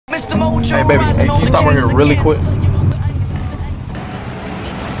Hey, baby, hey, can you stop right here really quick?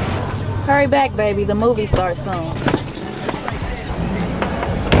 Hurry back, baby. The movie starts soon.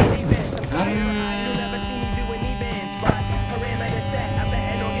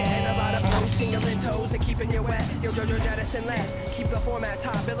 Keep the format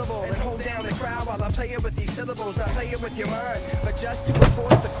top billable and hold down the crowd while I play it with these syllables, not play it with your mind, but just to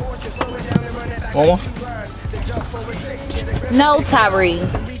enforce the chords, you slow it down and run it back. No, Tyree.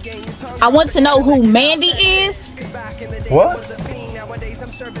 I want to know who Mandy is. What?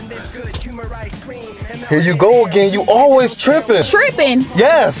 Here you go again. You always tripping. Tripping?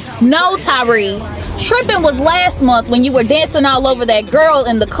 Yes. No, Tyree. Tripping was last month when you were dancing all over that girl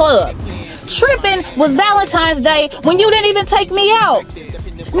in the club. Tripping was Valentine's Day when you didn't even take me out.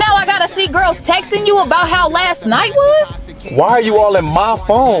 Now I gotta see girls texting you about how last night was? Why are you all in my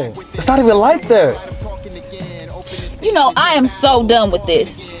phone? It's not even like that. You know, I am so done with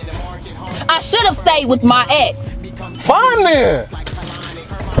this. I should have stayed with my ex. Fine then.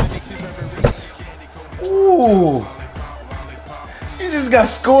 Ooh. You just got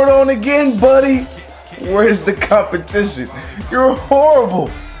scored on again, buddy. Where's the competition? You're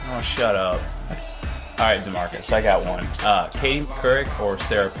horrible. Oh, shut up. Alright, DeMarcus, I got one. Katie Couric or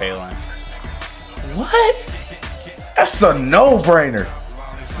Sarah Palin? What? That's a no-brainer.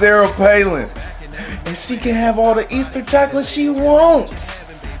 Sarah Palin. And she can have all the Easter chocolate she wants.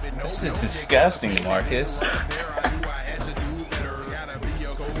 This is disgusting, DeMarcus.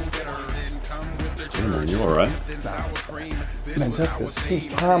 Hey man, you alright? Man, Jessica, she's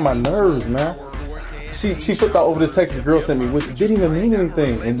trying my nerves, man. She flipped out over this Texas girl sent me, which didn't even mean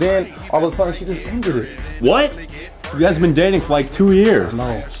anything. And then all of a sudden she just ended it. What? You guys have been dating for like 2 years.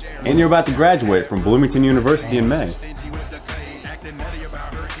 No. And you're about to graduate from Bloomington University in May.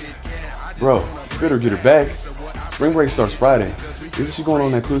 Bro, you better get her back. Spring break starts Friday. Isn't she going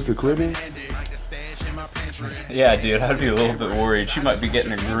on that cruise to the Caribbean? Yeah, dude, I'd be a little bit worried. She might be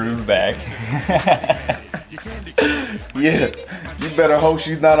getting her groove back. Yeah, you better hope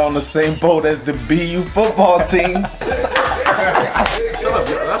she's not on the same boat as the BU football team. Shut up,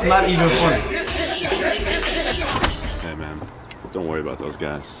 that's not even funny. Hey man, don't worry about those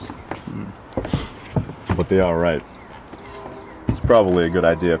guys. But they are right. It's probably a good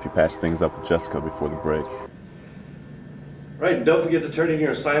idea if you patch things up with Jessica before the break. Right, and don't forget to turn in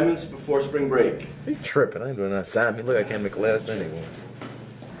your assignments before spring break. You tripping? I ain't doing that assignment. Look, I can't make class anymore.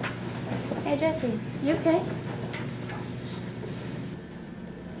 Hey Jesse, you okay?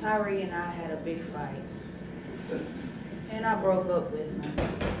 Tyree and I had a big fight. And I broke up with him.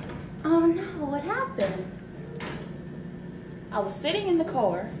 Oh no, what happened? I was sitting in the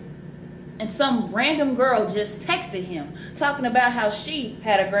car and some random girl just texted him talking about how she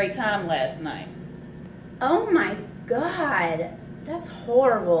had a great time last night. Oh my God, that's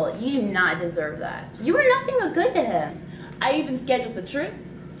horrible. You do not deserve that. You were nothing but good to him. I even scheduled the trip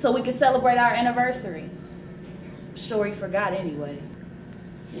so we could celebrate our anniversary. I'm sure he forgot anyway.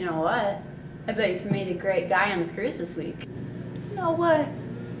 You know what? I bet you can meet a great guy on the cruise this week. You know what?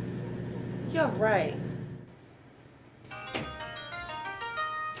 You're right.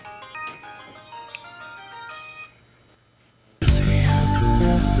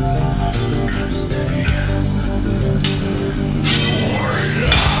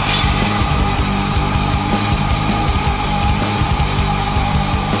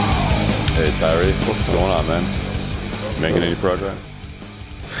 Hey Tyree, what's going on, man? Making any progress?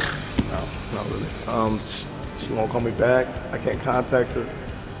 No, not really. She won't call me back. I can't contact her.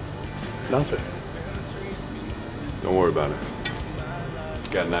 Nothing. Don't worry about it.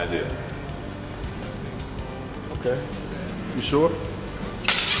 Got an idea. Okay. You sure?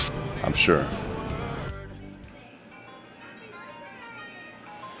 I'm sure.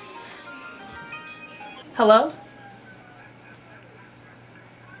 Hello?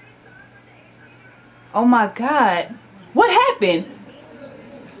 Oh my God. What happened?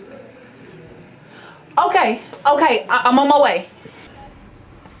 Okay, I'm on my way.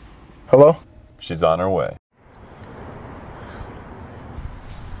 Hello? She's on her way.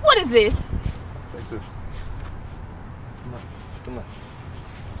 What is this? Take this. Come on.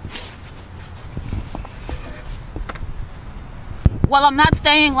 Well, I'm not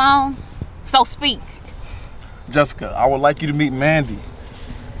staying long, so speak. Jessica, I would like you to meet Mandy.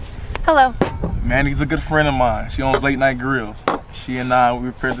 Hello. Mandy's a good friend of mine. She owns Late Night Grills. She and I, we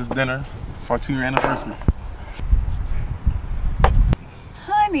prepared this dinner for our 2-year anniversary.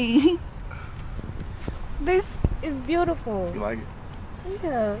 Honey, this is beautiful. You like it?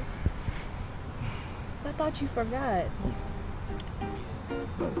 Yeah. I thought you forgot.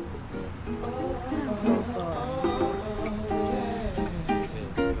 I'm so sorry.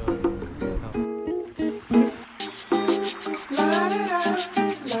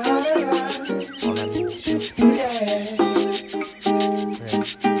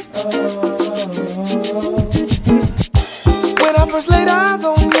 laid eyes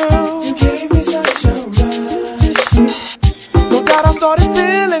on you. You gave me such a rush. No doubt I started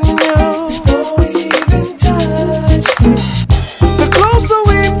feeling you before we even touched. The closer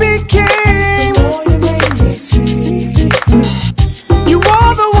we became, the more you made me see you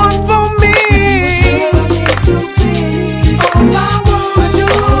are the one for me. You was where I need to be. All I wanna do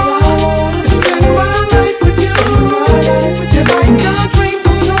is spend my life with you. You're like a dream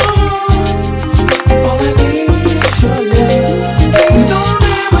come true. All I need is your love. Please don't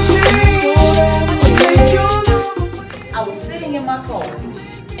ever change or take your love away. I was sitting in my car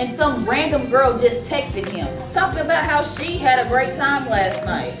and some random girl just texted him, talking about how she had a great time last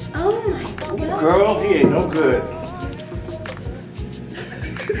night. Oh my God. Girl, he ain't no good.